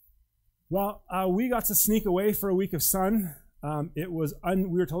We got to sneak away for a week of sun. We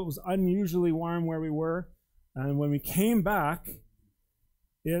were told it was unusually warm where we were. And when we came back,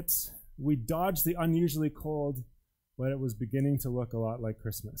 we dodged the unusually cold, but it was beginning to look a lot like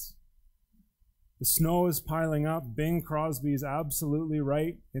Christmas. The snow is piling up. Bing Crosby is absolutely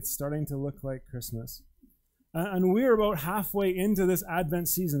right. It's starting to look like Christmas. And we're about halfway into this Advent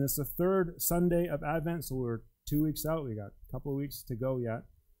season. It's the third Sunday of Advent, so we're 2 weeks out. We got a couple of weeks to go yet.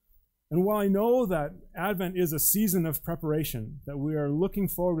 And while I know that Advent is a season of preparation, that we are looking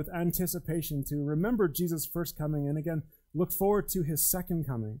forward with anticipation to remember Jesus' first coming and again look forward to his second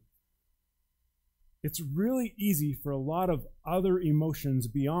coming, it's really easy for a lot of other emotions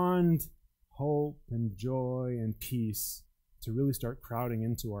beyond hope and joy and peace to really start crowding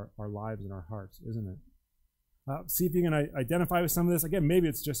into our lives and our hearts, isn't it? See if you can identify with some of this. Again, maybe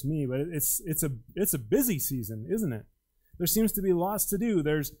it's just me, but it's a busy season, isn't it? There seems to be lots to do.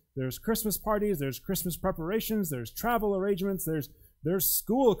 There's Christmas parties, there's Christmas preparations, there's travel arrangements, there's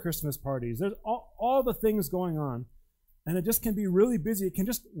school Christmas parties, there's all the things going on. And it just can be really busy. It can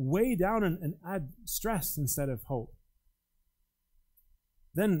just weigh down and add stress instead of hope.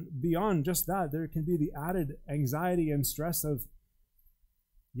 Then beyond just that, there can be the added anxiety and stress of,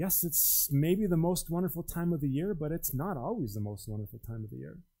 yes, it's maybe the most wonderful time of the year, but it's not always the most wonderful time of the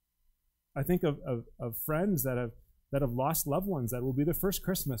year. I think of friends that have lost loved ones that will be their first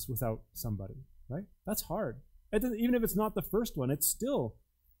Christmas without somebody, right? That's hard. Even if it's not the first one, it's still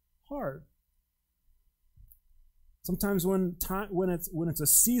hard. Sometimes when it's a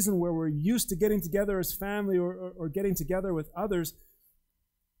season where we're used to getting together as family or getting together with others,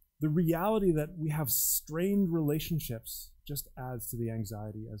 the reality that we have strained relationships just adds to the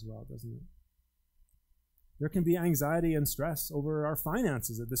anxiety as well, doesn't it? There can be anxiety and stress over our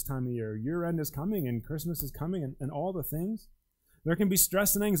finances at this time of year. Year-end is coming and Christmas is coming and all the things. There can be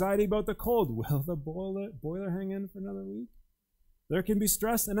stress and anxiety about the cold. Will the boiler hang in for another week? There can be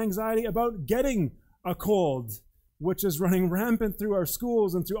stress and anxiety about getting a cold, which is running rampant through our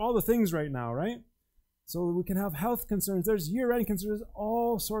schools and through all the things right now, right? So we can have health concerns. There's year-end concerns,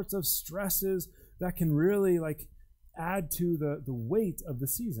 all sorts of stresses that can really add to the weight of the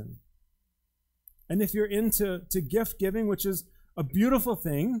season. And if you're into gift giving, which is a beautiful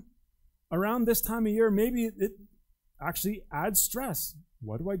thing, around this time of year, maybe it actually adds stress.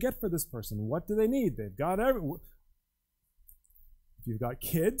 What do I get for this person? What do they need? They've got if you've got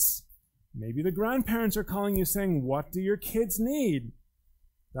kids, maybe the grandparents are calling you saying, what do your kids need?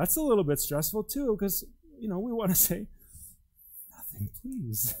 That's a little bit stressful too, because, we want to say, nothing,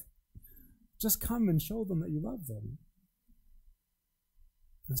 please. Just come and show them that you love them.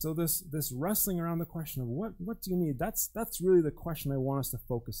 And so this wrestling around the question of what do you need, that's really the question I want us to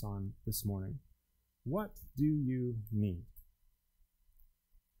focus on this morning. What do you need?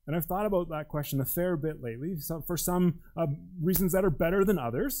 And I've thought about that question a fair bit lately, for some reasons that are better than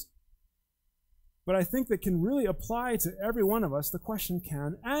others. But I think that can really apply to every one of us. The question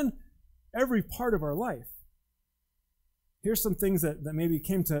can, and every part of our life. Here's some things that maybe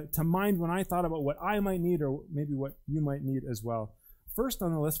came to mind when I thought about what I might need or maybe what you might need as well. First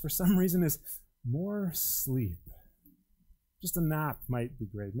on the list, for some reason, is more sleep. Just a nap might be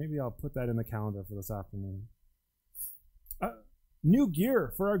great. Maybe I'll put that in the calendar for this afternoon. New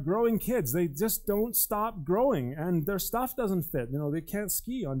gear for our growing kids. They just don't stop growing, and their stuff doesn't fit. They can't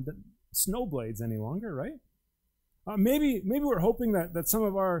ski on snowblades any longer, right? Maybe we're hoping that some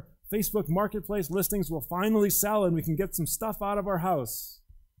of our Facebook Marketplace listings will finally sell and we can get some stuff out of our house.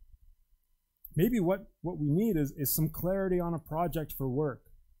 Maybe what we need is some clarity on a project for work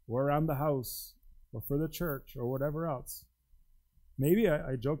or around the house or for the church or whatever else. Maybe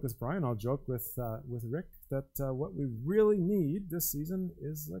I joke with Brian, I'll joke with Rick that what we really need this season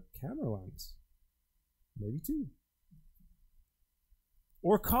is a camera lens. Maybe two.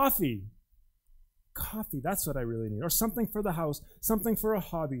 Or coffee. Coffee, that's what I really need. Or something for the house, something for a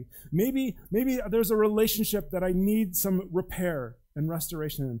hobby. Maybe there's a relationship that I need some repair and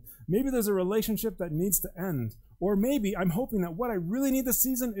restoration in. Maybe there's a relationship that needs to end. Or maybe I'm hoping that what I really need this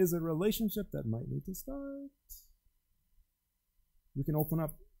season is a relationship that might need to start. We can open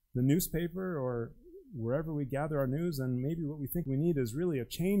up the newspaper or wherever we gather our news, and maybe what we think we need is really a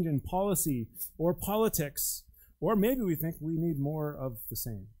change in policy or politics. Or maybe we think we need more of the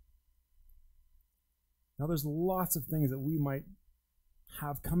same. Now, there's lots of things that we might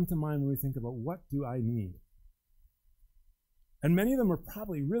have come to mind when we think about what do I need. And many of them are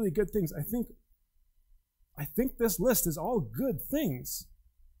probably really good things. I think this list is all good things.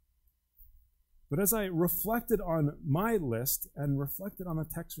 But as I reflected on my list and reflected on the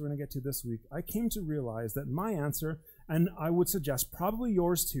text we're going to get to this week, I came to realize that my answer, and I would suggest probably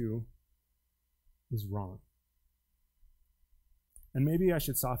yours too, is wrong. And maybe I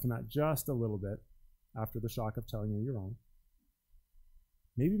should soften that just a little bit after the shock of telling you you're wrong.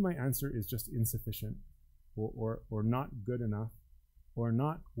 Maybe my answer is just insufficient or not good enough or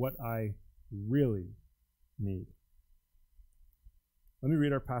not what I really need. Let me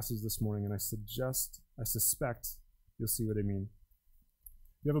read our passage this morning, and I suspect you'll see what I mean.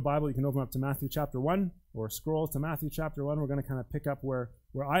 If you have a Bible, you can open up to Matthew chapter 1 or scroll to Matthew chapter 1. We're going to kind of pick up where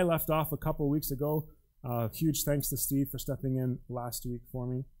I left off a couple weeks ago. Huge thanks to Steve for stepping in last week for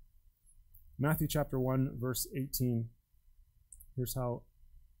me. Matthew chapter 1, verse 18. Here's how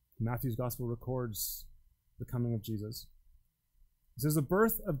Matthew's gospel records the coming of Jesus. It says, the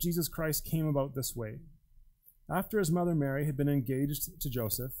birth of Jesus Christ came about this way. After his mother Mary had been engaged to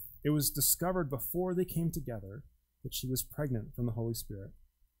Joseph, it was discovered before they came together that she was pregnant from the Holy Spirit.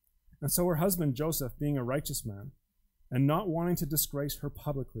 And so her husband Joseph, being a righteous man, and not wanting to disgrace her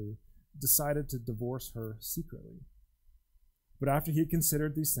publicly, decided to divorce her secretly. But after he had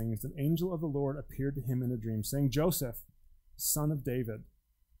considered these things, an angel of the Lord appeared to him in a dream, saying, Joseph, son of David,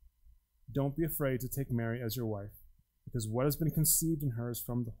 don't be afraid to take Mary as your wife, because what has been conceived in her is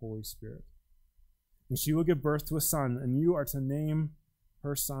from the Holy Spirit. And she will give birth to a son, and you are to name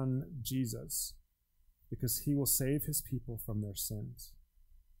her son Jesus, because he will save his people from their sins.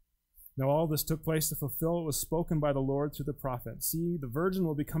 Now all this took place to fulfill what was spoken by the Lord through the prophet. See, the virgin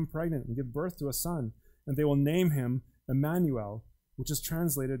will become pregnant and give birth to a son, and they will name him Emmanuel, which is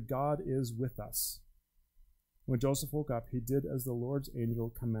translated, God is with us. When Joseph woke up, he did as the Lord's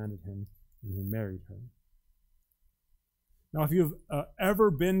angel commanded him, and he married her. Now, if you've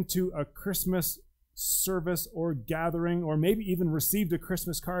ever been to a Christmas service or gathering, or maybe even received a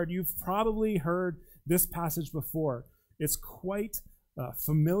Christmas card, you've probably heard this passage before. It's quite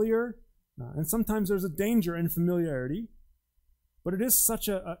familiar, and sometimes there's a danger in familiarity, but it is such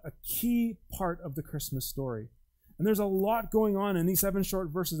a key part of the Christmas story. And there's a lot going on in these 7 short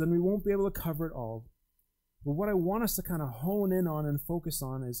verses, and we won't be able to cover it all. But what I want us to kind of hone in on and focus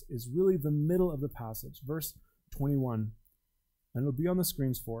on is really the middle of the passage, verse 21. And it'll be on the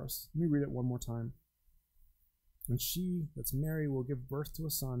screens for us. Let me read it one more time. And she, that's Mary, will give birth to a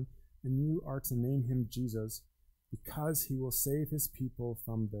son, and you are to name him Jesus, because he will save his people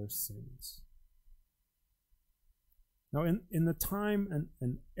from their sins. Now, in the time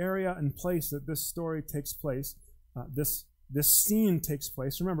and area and place that this story takes place, this scene takes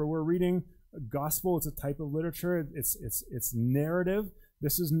place. Remember, we're reading a gospel. It's a type of literature. It's narrative.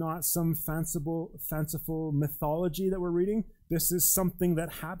 This is not some fanciful mythology that we're reading. This is something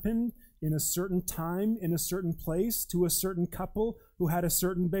that happened in a certain time, in a certain place, to a certain couple who had a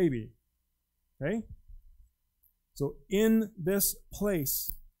certain baby. Okay? So in this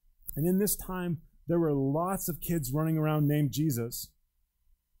place and in this time, there were lots of kids running around named Jesus.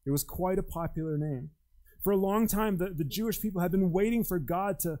 It was quite a popular name. For a long time, the Jewish people had been waiting for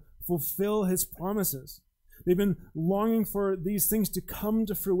God to fulfill his promises. They've been longing for these things to come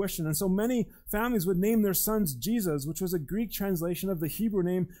to fruition. And so many families would name their sons Jesus, which was a Greek translation of the Hebrew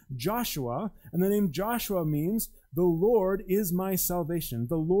name Joshua. And the name Joshua means, the Lord is my salvation.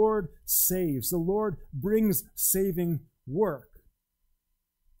 The Lord saves. The Lord brings saving work.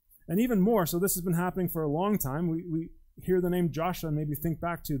 And even more, so this has been happening for a long time. We hear the name Joshua and maybe think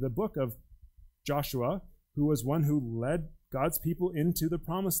back to the book of Joshua, who was one who led God's people into the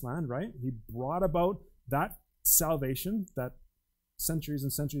promised land, right? He brought about that salvation that centuries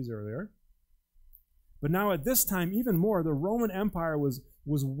and centuries earlier. But now at this time, even more, the Roman Empire was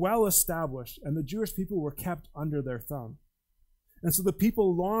well established, and the Jewish people were kept under their thumb. And so the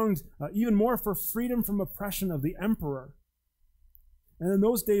people longed even more for freedom from oppression of the emperor. And in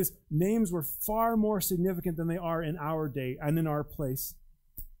those days, names were far more significant than they are in our day and in our place.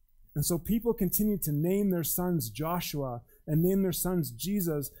 And so people continued to name their sons Joshua and name their sons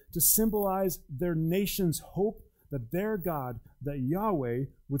Jesus to symbolize their nation's hope that their God, that Yahweh,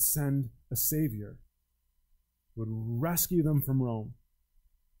 would send a Savior, would rescue them from Rome.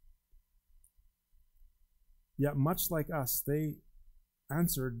 Yet much like us, they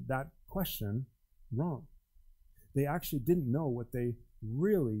answered that question wrong. They actually didn't know what they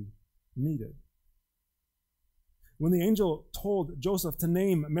really needed. When the angel told Joseph to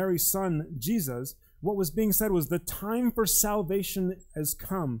name Mary's son Jesus, what was being said was the time for salvation has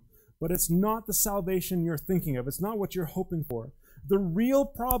come, but it's not the salvation you're thinking of. It's not what you're hoping for. The real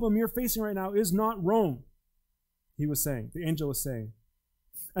problem you're facing right now is not Rome, he was saying, the angel was saying.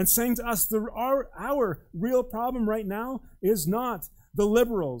 And saying to us, our real problem right now is not the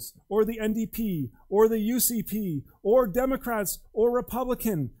liberals or the NDP or the UCP or Democrats or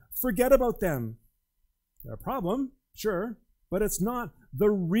Republican. Forget about them. They're a problem, sure, but it's not the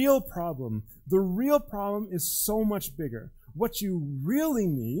real problem is so much bigger. What you really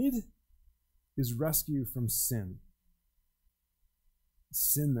need is rescue from sin.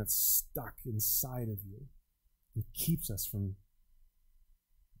 Sin that's stuck inside of you and keeps us from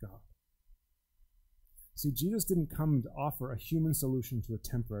God. See, Jesus didn't come to offer a human solution to a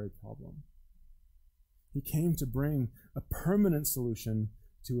temporary problem. He came to bring a permanent solution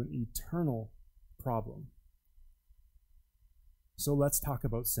to an eternal problem. So let's talk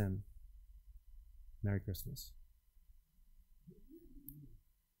about sin. Merry Christmas.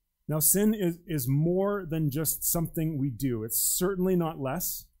 Now, sin is more than just something we do. It's certainly not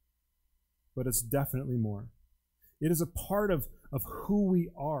less, but it's definitely more. It is a part of who we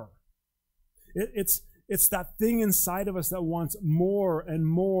are. It's that thing inside of us that wants more and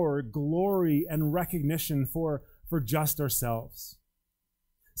more glory and recognition for just ourselves.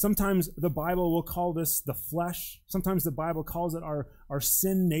 Sometimes the Bible will call this the flesh. Sometimes the Bible calls it our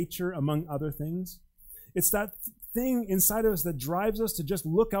sin nature, among other things. It's that thing inside of us that drives us to just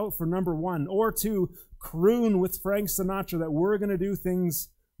look out for number one, or to croon with Frank Sinatra that we're going to do things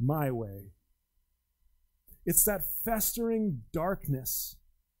my way. It's that festering darkness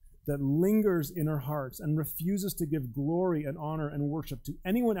that lingers in our hearts and refuses to give glory and honor and worship to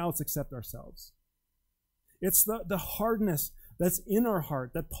anyone else except ourselves. It's the hardness that's in our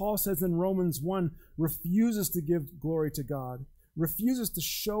heart that Paul says in Romans 1 refuses to give glory to God, refuses to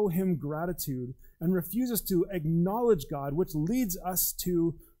show him gratitude, and refuses to acknowledge God, which leads us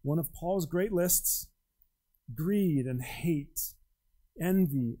to one of Paul's great lists: greed and hate,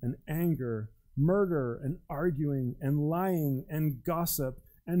 envy and anger, murder and arguing and lying and gossip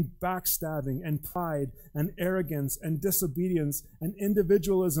and backstabbing and pride and arrogance and disobedience and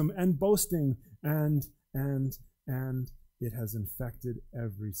individualism and boasting, and it has infected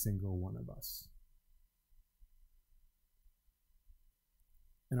every single one of us.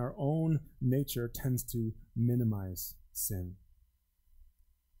 And our own nature tends to minimize sin.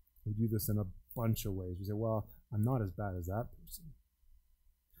 We do this in a bunch of ways. We say, well, I'm not as bad as that person.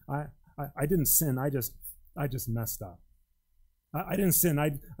 I didn't sin, I just messed up. I didn't sin.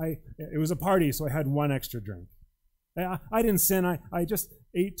 It was a party, so I had one extra drink. I didn't sin. I just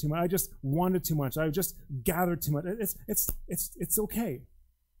ate too much. I just wanted too much. I just gathered too much. It's okay.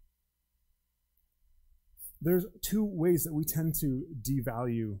 There's two ways that we tend to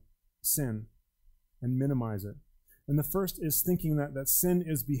devalue sin and minimize it. And the first is thinking that sin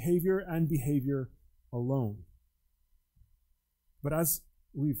is behavior and behavior alone. But as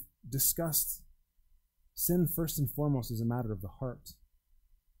we've discussed, sin first and foremost is a matter of the heart.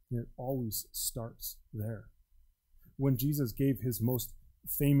 And it always starts there. When Jesus gave his most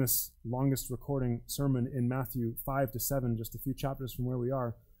famous, longest recording sermon in Matthew 5-7, just a few chapters from where we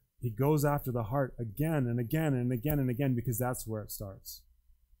are, he goes after the heart again and again and again and again, because that's where it starts.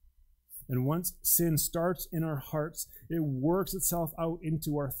 And once sin starts in our hearts, it works itself out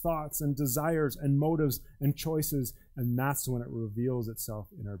into our thoughts and desires and motives and choices, and that's when it reveals itself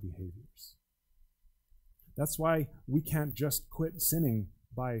in our behaviors. That's why we can't just quit sinning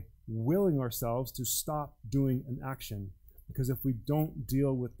by willing ourselves to stop doing an action. Because if we don't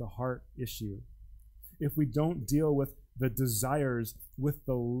deal with the heart issue, if we don't deal with the desires, with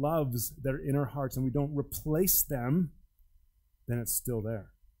the loves that are in our hearts, and we don't replace them, then it's still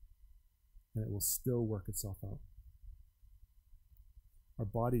there. And it will still work itself out. Our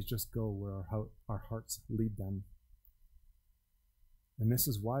bodies just go where our hearts lead them. And this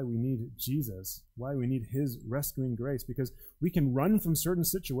is why we need Jesus, why we need his rescuing grace, because we can run from certain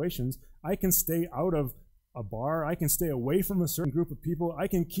situations. I can stay out of a bar. I can stay away from a certain group of people. I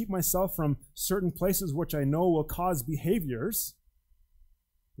can keep myself from certain places which I know will cause behaviors.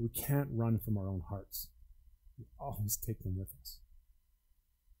 But we can't run from our own hearts. We always take them with us.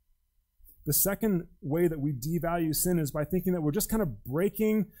 The second way that we devalue sin is by thinking that we're just kind of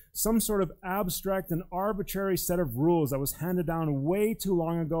breaking some sort of abstract and arbitrary set of rules that was handed down way too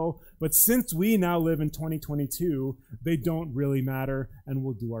long ago, but since we now live in 2022, they don't really matter, and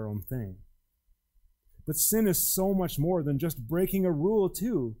we'll do our own thing. But sin is so much more than just breaking a rule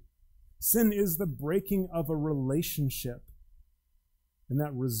too. Sin is the breaking of a relationship, and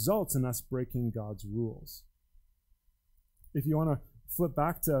that results in us breaking God's rules. If you want to flip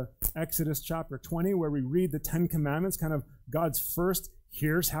back to Exodus chapter 20, where we read the 10 Commandments, kind of God's first,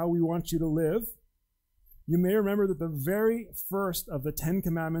 here's how we want you to live. You may remember that the very first of the 10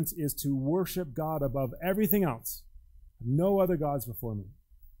 Commandments is to worship God above everything else. No other gods before me.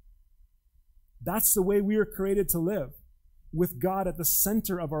 That's the way we are created to live, with God at the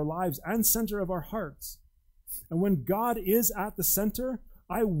center of our lives and center of our hearts. And when God is at the center,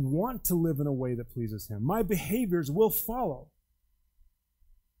 I want to live in a way that pleases him. My behaviors will follow.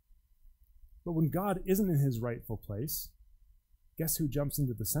 But when God isn't in his rightful place, guess who jumps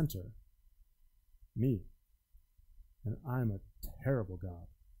into the center? Me. And I'm a terrible God.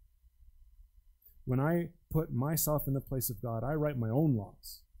 When I put myself in the place of God, I write my own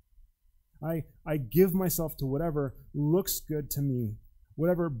laws. I give myself to whatever looks good to me,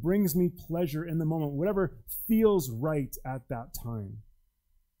 whatever brings me pleasure in the moment, whatever feels right at that time.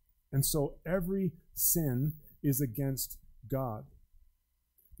 And so every sin is against God.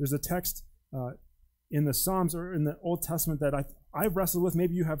 There's a text in the Psalms or in the Old Testament that I've wrestled with,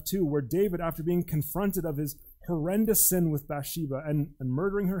 maybe you have too, where David, after being confronted of his horrendous sin with Bathsheba and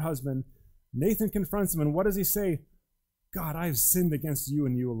murdering her husband, Nathan confronts him, and what does he say? God, I have sinned against you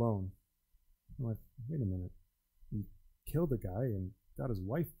and you alone. I'm like, wait a minute. You killed a guy and got his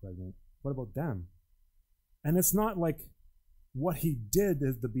wife pregnant. What about them? And it's not like what he did,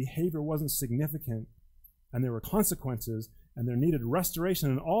 the behavior wasn't significant, and there were consequences, and there needed restoration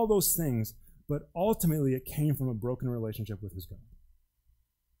and all those things, but ultimately it came from a broken relationship with his God.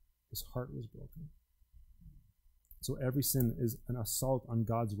 His heart was broken. So every sin is an assault on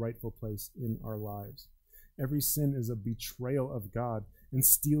God's rightful place in our lives. Every sin is a betrayal of God and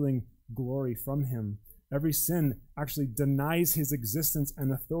stealing glory from him. Every sin actually denies his existence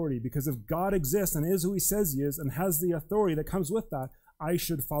and authority, because if God exists and is who he says he is and has the authority that comes with that, I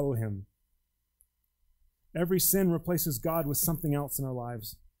should follow him. Every sin replaces God with something else in our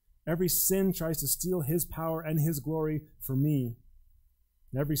lives. Every sin tries to steal his power and his glory for me.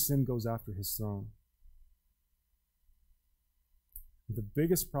 And every sin goes after his throne. The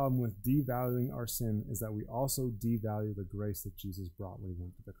biggest problem with devaluing our sin is that we also devalue the grace that Jesus brought when he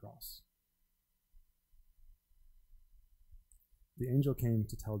went to the cross. The angel came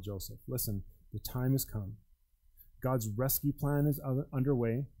to tell Joseph, listen, the time has come. God's rescue plan is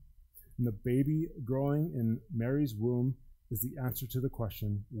underway, and the baby growing in Mary's womb is the answer to the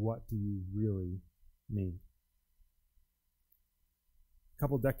question, what do you really need? A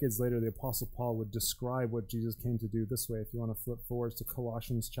couple decades later, the Apostle Paul would describe what Jesus came to do this way. If you want to flip forwards to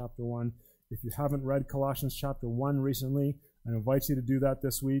Colossians chapter 1. If you haven't read Colossians chapter 1 recently, I invite you to do that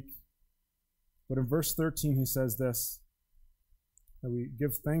this week. But in verse 13, he says this, that we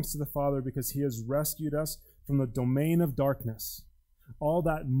give thanks to the Father because he has rescued us from the domain of darkness. All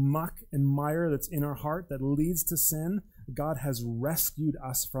that muck and mire that's in our heart that leads to sin, God has rescued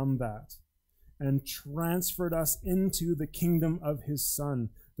us from that and transferred us into the kingdom of his Son,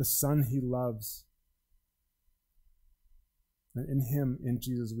 the Son he loves. And in him, in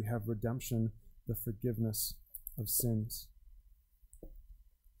Jesus, we have redemption, the forgiveness of sins.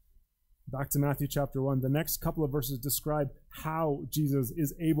 Back to Matthew chapter 1. The next couple of verses describe how Jesus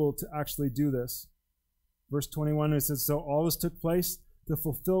is able to actually do this. Verse 21, it says, so all this took place to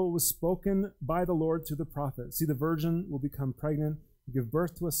fulfill what was spoken by the Lord through the prophet. See, the virgin will become pregnant, give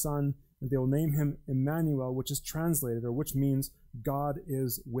birth to a son, and they will name him Emmanuel, which is translated, or which means God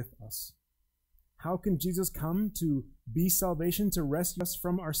is with us. How can Jesus come to be salvation, to rescue us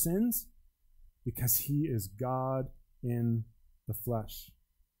from our sins? Because he is God in the flesh.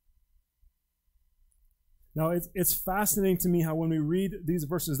 Now, it's fascinating to me how when we read these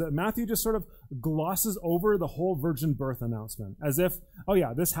verses that Matthew just sort of glosses over the whole virgin birth announcement as if, oh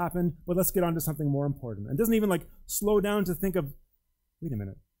yeah, this happened, but let's get on to something more important. And doesn't even like slow down to think of, wait a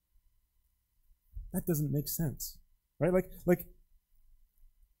minute, that doesn't make sense, right? Like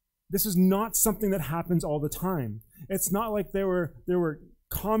this is not something that happens all the time. It's not like there were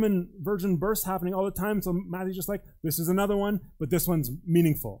common virgin births happening all the time. So Matthew's just like, this is another one, but this one's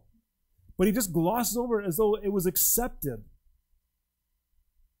meaningful. But he just glosses over it as though it was accepted.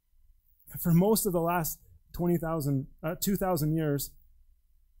 For most of the last 2,000 years,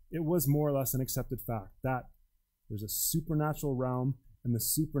 it was more or less an accepted fact that there's a supernatural realm and the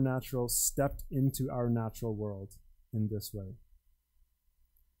supernatural stepped into our natural world in this way.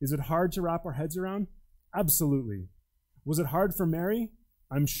 Is it hard to wrap our heads around? Absolutely. Was it hard for Mary?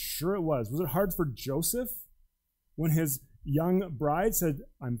 I'm sure it was. Was it hard for Joseph when his young bride said,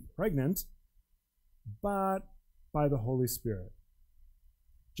 I'm pregnant, but by the Holy Spirit?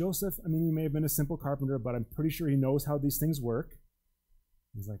 Joseph, I mean, he may have been a simple carpenter, but I'm pretty sure he knows how these things work.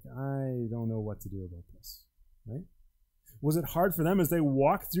 He's like, I don't know what to do about this, right? Was it hard for them as they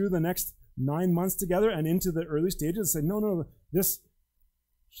walked through the next 9 months together and into the early stages and said, no,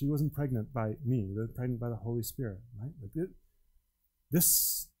 she wasn't pregnant by me, she was pregnant by the Holy Spirit, right? Like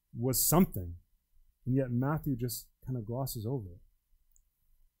this was something, and yet Matthew just kind of glosses over it.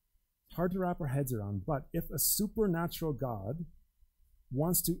 It's hard to wrap our heads around, but if a supernatural God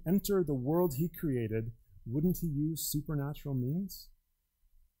wants to enter the world he created, wouldn't he use supernatural means?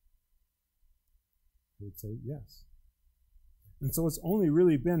 I would say yes. And so it's only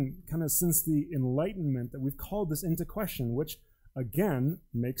really been kind of since the Enlightenment that we've called this into question, which again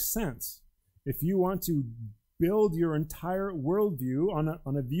makes sense. If you want to build your entire worldview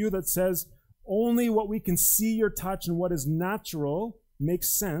on a view that says only what we can see or touch and what is natural makes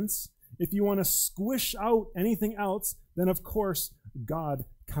sense, if you want to squish out anything else, then of course God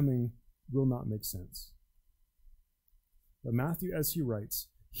coming will not make sense. But Matthew, as he writes,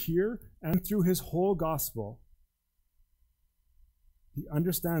 here and through his whole gospel, he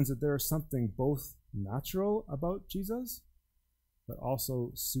understands that there is something both natural about Jesus, but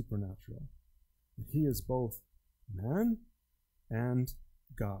also supernatural. He is both man and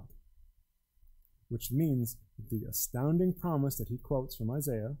God, which means that the astounding promise that he quotes from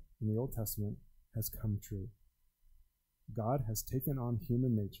Isaiah in the Old Testament has come true. God has taken on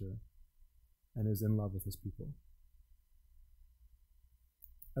human nature and is in love with his people.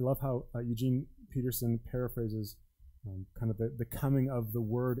 I love how Eugene Peterson paraphrases kind of the coming of the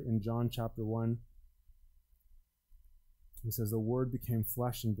Word in John chapter 1. He says, the Word became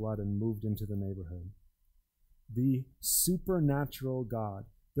flesh and blood and moved into the neighborhood. The supernatural God,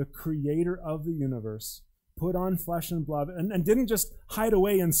 the creator of the universe, put on flesh and blood and didn't just hide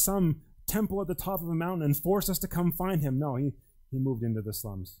away in some temple at the top of a mountain and force us to come find him. No, he moved into the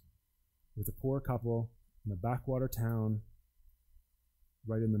slums with a poor couple in a backwater town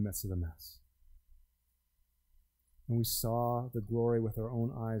right in the midst of the mess. And we saw the glory with our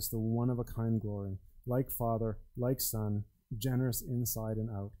own eyes, the one-of-a-kind glory, like Father, like Son, generous inside and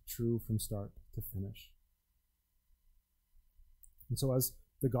out, true from start to finish. And so as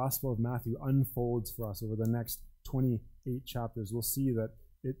the Gospel of Matthew unfolds for us over the next 28 chapters, we'll see that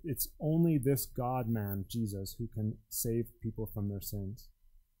it's only this God-man, Jesus, who can save people from their sins.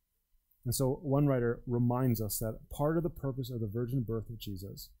 And so one writer reminds us that part of the purpose of the virgin birth of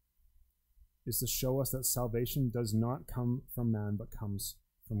Jesus is to show us that salvation does not come from man, but comes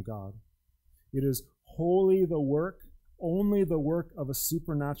from God. It is wholly only the work of a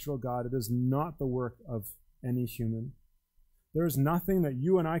supernatural God. It is not the work of any human. There is nothing that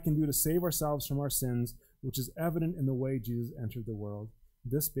you and I can do to save ourselves from our sins, which is evident in the way Jesus entered the world.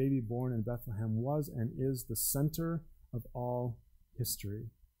 This baby born in Bethlehem was and is the center of all history.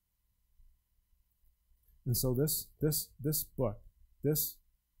 And so this book, this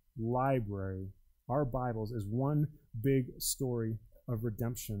library, our Bibles, is one big story of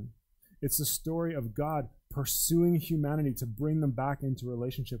redemption. It's a story of God pursuing humanity to bring them back into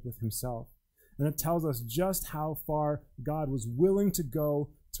relationship with himself. And it tells us just how far God was willing to go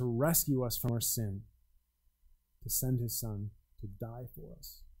to rescue us from our sin, to send his Son to die for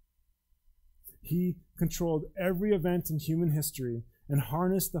us. He controlled every event in human history and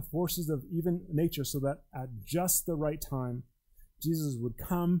harnessed the forces of even nature so that at just the right time, Jesus would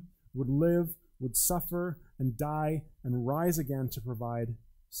come, would live, would suffer and die and rise again to provide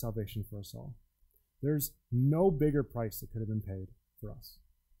salvation for us all. There's no bigger price that could have been paid for us.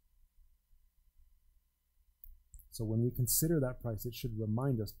 So when we consider that price, it should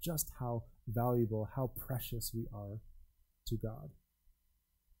remind us just how valuable, how precious we are to God.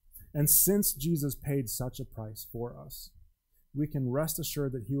 And since Jesus paid such a price for us, we can rest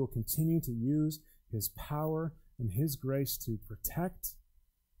assured that he will continue to use his power and his grace to protect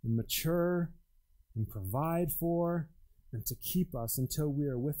and mature and provide for and to keep us until we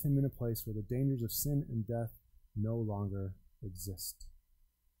are with him in a place where the dangers of sin and death no longer exist.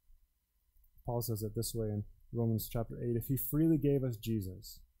 Paul says it this way in Romans chapter 8, if he freely gave us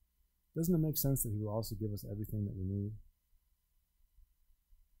Jesus, doesn't it make sense that he will also give us everything that we need?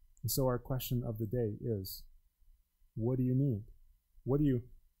 And so our question of the day is, what do you need? What do you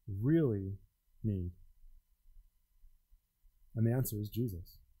really need? And the answer is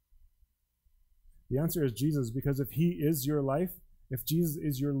Jesus. The answer is Jesus, because if he is your life, if Jesus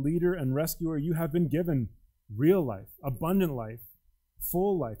is your leader and rescuer, you have been given real life, abundant life,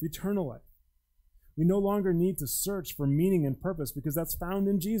 full life, eternal life. We no longer need to search for meaning and purpose because that's found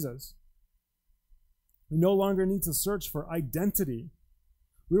in Jesus. We no longer need to search for identity.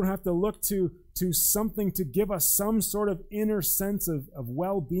 We don't have to look to something to give us some sort of inner sense of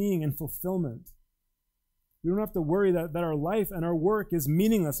well-being and fulfillment. We don't have to worry that our life and our work is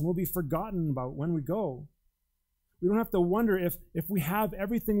meaningless and will be forgotten about when we go. We don't have to wonder if we have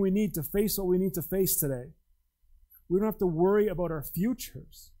everything we need to face what we need to face today. We don't have to worry about our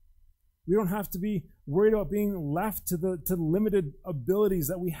futures. We don't have to be worried about being left to the limited abilities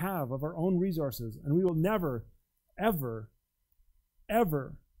that we have of our own resources. And we will never, ever,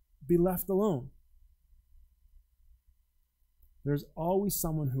 ever be left alone. There's always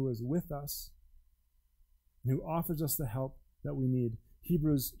someone who is with us and who offers us the help that we need.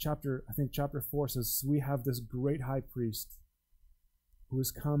 Hebrews chapter 4 says, we have this great high priest who has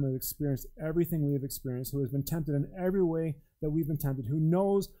come and experienced everything we have experienced, who has been tempted in every way that we've been tempted, who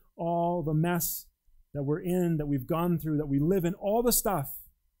knows all the mess that we're in, that we've gone through, that we live in, all the stuff.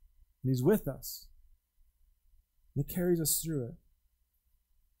 And he's with us. And he carries us through it.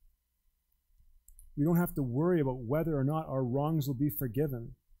 We don't have to worry about whether or not our wrongs will be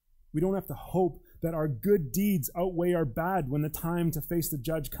forgiven. We don't have to hope that our good deeds outweigh our bad when the time to face the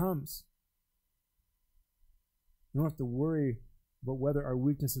judge comes. We don't have to worry about whether our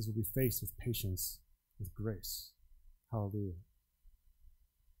weaknesses will be faced with patience, with grace. Hallelujah.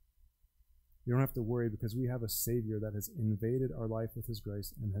 You don't have to worry because we have a Savior that has invaded our life with his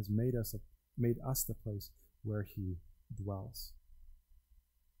grace and has made us the place where he dwells.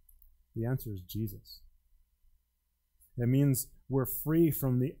 The answer is Jesus. It means we're free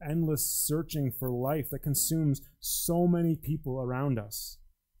from the endless searching for life that consumes so many people around us.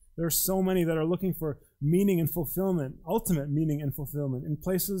 There are so many that are looking for meaning and fulfillment, ultimate meaning and fulfillment, in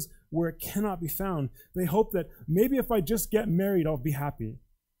places where it cannot be found. They hope that maybe if I just get married, I'll be happy.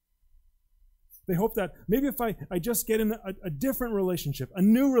 They hope that maybe if I just get in a different relationship, a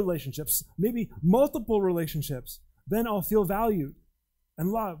new relationship, maybe multiple relationships, then I'll feel valued and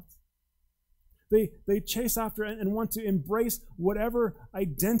loved. They chase after and want to embrace whatever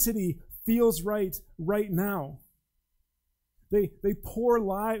identity feels right now. They pour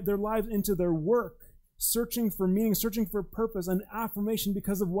their lives into their work, searching for meaning, searching for purpose and affirmation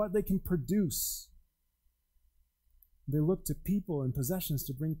because of what they can produce. They look to people and possessions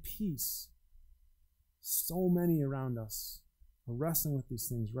to bring peace. So many around us are wrestling with these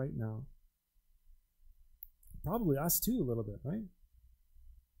things right now. Probably us too a little bit, right?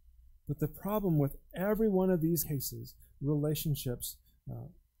 But the problem with every one of these cases, relationships,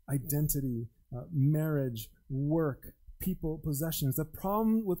 identity, marriage, work, people, possessions, the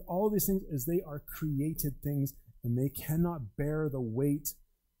problem with all of these things is they are created things and they cannot bear the weight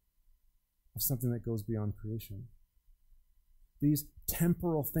of something that goes beyond creation. These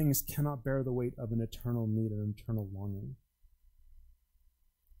temporal things cannot bear the weight of an eternal need, an eternal longing.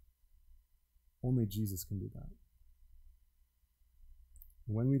 Only Jesus can do that.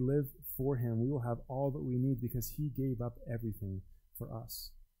 When we live for him, we will have all that we need because he gave up everything for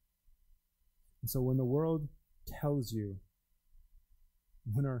us. And so when the world tells you,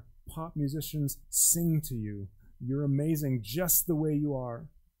 when our pop musicians sing to you, you're amazing just the way you are.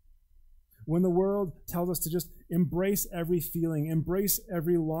 When the world tells us to just embrace every feeling, embrace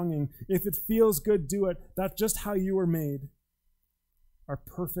every longing, if it feels good, do it. That's just how you were made. Our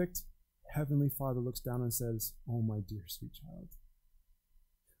perfect Heavenly Father looks down and says, "Oh, my dear sweet child.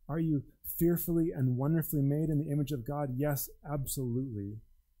 Are you fearfully and wonderfully made in the image of God? Yes, absolutely.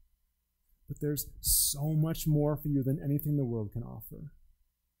 But there's so much more for you than anything the world can offer.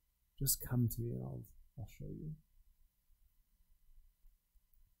 Just come to me and I'll show you."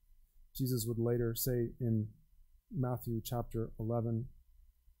 Jesus would later say in Matthew chapter 11,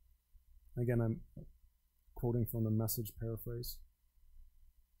 again, I'm quoting from the Message paraphrase.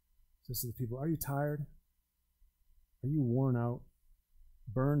 He says to the people, "Are you tired? Are you worn out,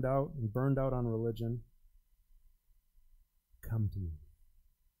 burned out on religion? Come to me.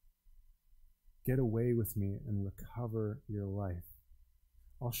 Get away with me and recover your life.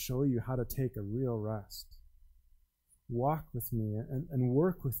 I'll show you how to take a real rest. Walk with me and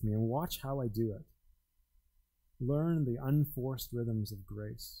work with me and watch how I do it. Learn the unforced rhythms of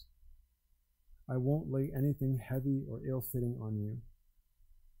grace. I won't lay anything heavy or ill-fitting on you.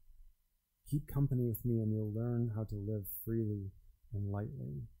 Keep company with me and you'll learn how to live freely and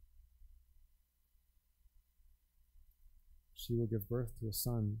lightly. She will give birth to a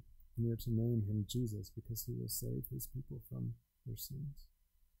son, and you're to name him Jesus because he will save his people from their sins."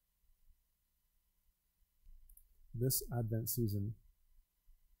 This Advent season,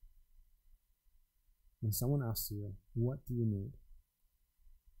 when someone asks you, "What do you need?"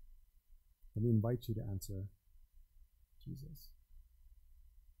 let me invite you to answer, Jesus.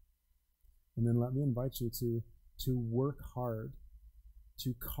 And then let me invite you to work hard,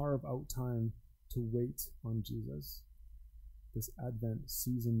 to carve out time to wait on Jesus. This Advent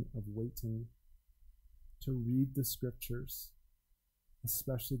season of waiting, to read the scriptures,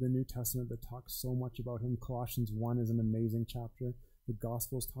 especially the New Testament that talks so much about him. Colossians 1 is an amazing chapter. The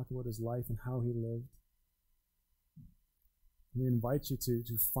Gospels talk about his life and how he lived. We invite you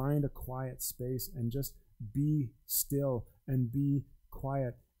to find a quiet space and just be still and be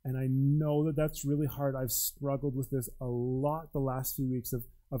quiet. And I know that that's really hard. I've struggled with this a lot the last few weeks of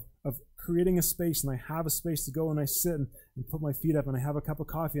creating a space, and I have a space to go and I sit and put my feet up and I have a cup of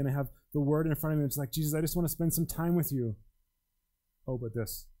coffee and I have the word in front of me. It's like, Jesus, I just want to spend some time with you. Oh, but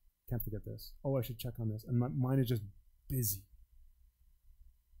this, can't forget this. Oh, I should check on this. And my mind is just busy.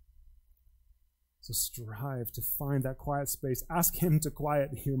 So strive to find that quiet space. Ask him to quiet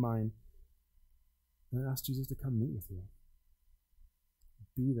your mind. And then ask Jesus to come meet with you.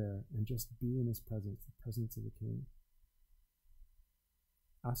 Be there and just be in his presence, the presence of the King.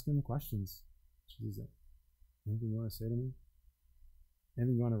 Ask him questions. Jesus, anything you want to say to me?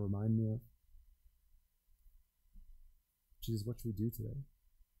 Anything you want to remind me of? Jesus, what should we do today?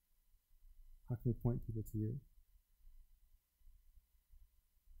 How can we point people to you?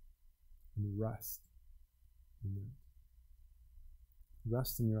 And rest in that.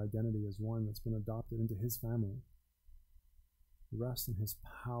 Rest in your identity as one that's been adopted into his family. Rest in his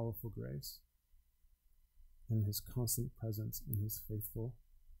powerful grace and in his constant presence and his faithful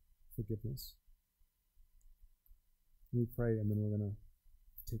forgiveness. We pray, and then we're going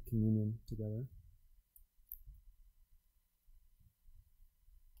to take communion together.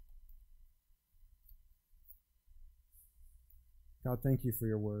 God, thank you for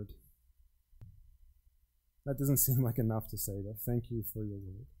your word. That doesn't seem like enough to say, but thank you for your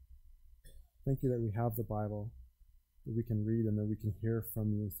word. Thank you that we have the Bible, that we can read and that we can hear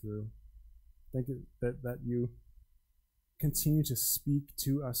from you through. Thank you that you continue to speak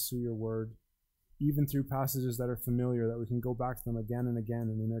to us through your word, even through passages that are familiar, that we can go back to them again and again,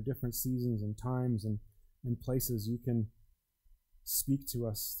 and in their different seasons and times and places, you can speak to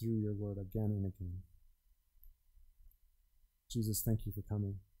us through your word again and again. Jesus, thank you for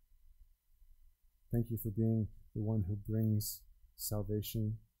coming. Thank you for being the one who brings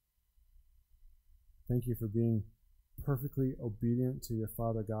salvation. Thank you for being perfectly obedient to your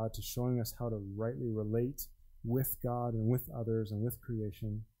Father God, to showing us how to rightly relate with God and with others and with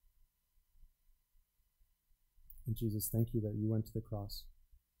creation. And Jesus, thank you that you went to the cross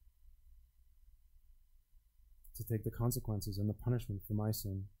to take the consequences and the punishment for my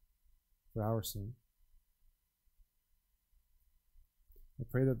sin, for our sin. I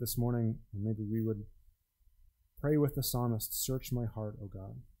pray that this morning, maybe we would pray with the psalmist, search my heart, O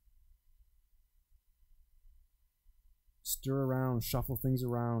God. Stir around, shuffle things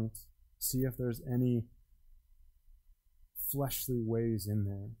around, see if there's any fleshly ways in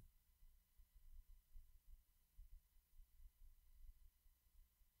there.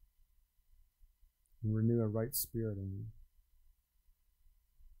 And renew a right spirit in me.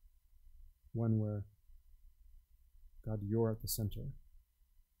 One where, God, you're at the center.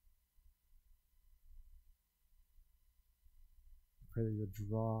 Pray that you would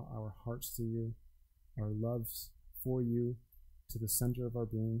draw our hearts to you, our loves for you to the center of our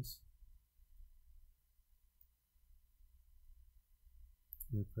beings.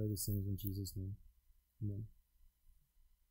 We pray these things in Jesus' name. Amen.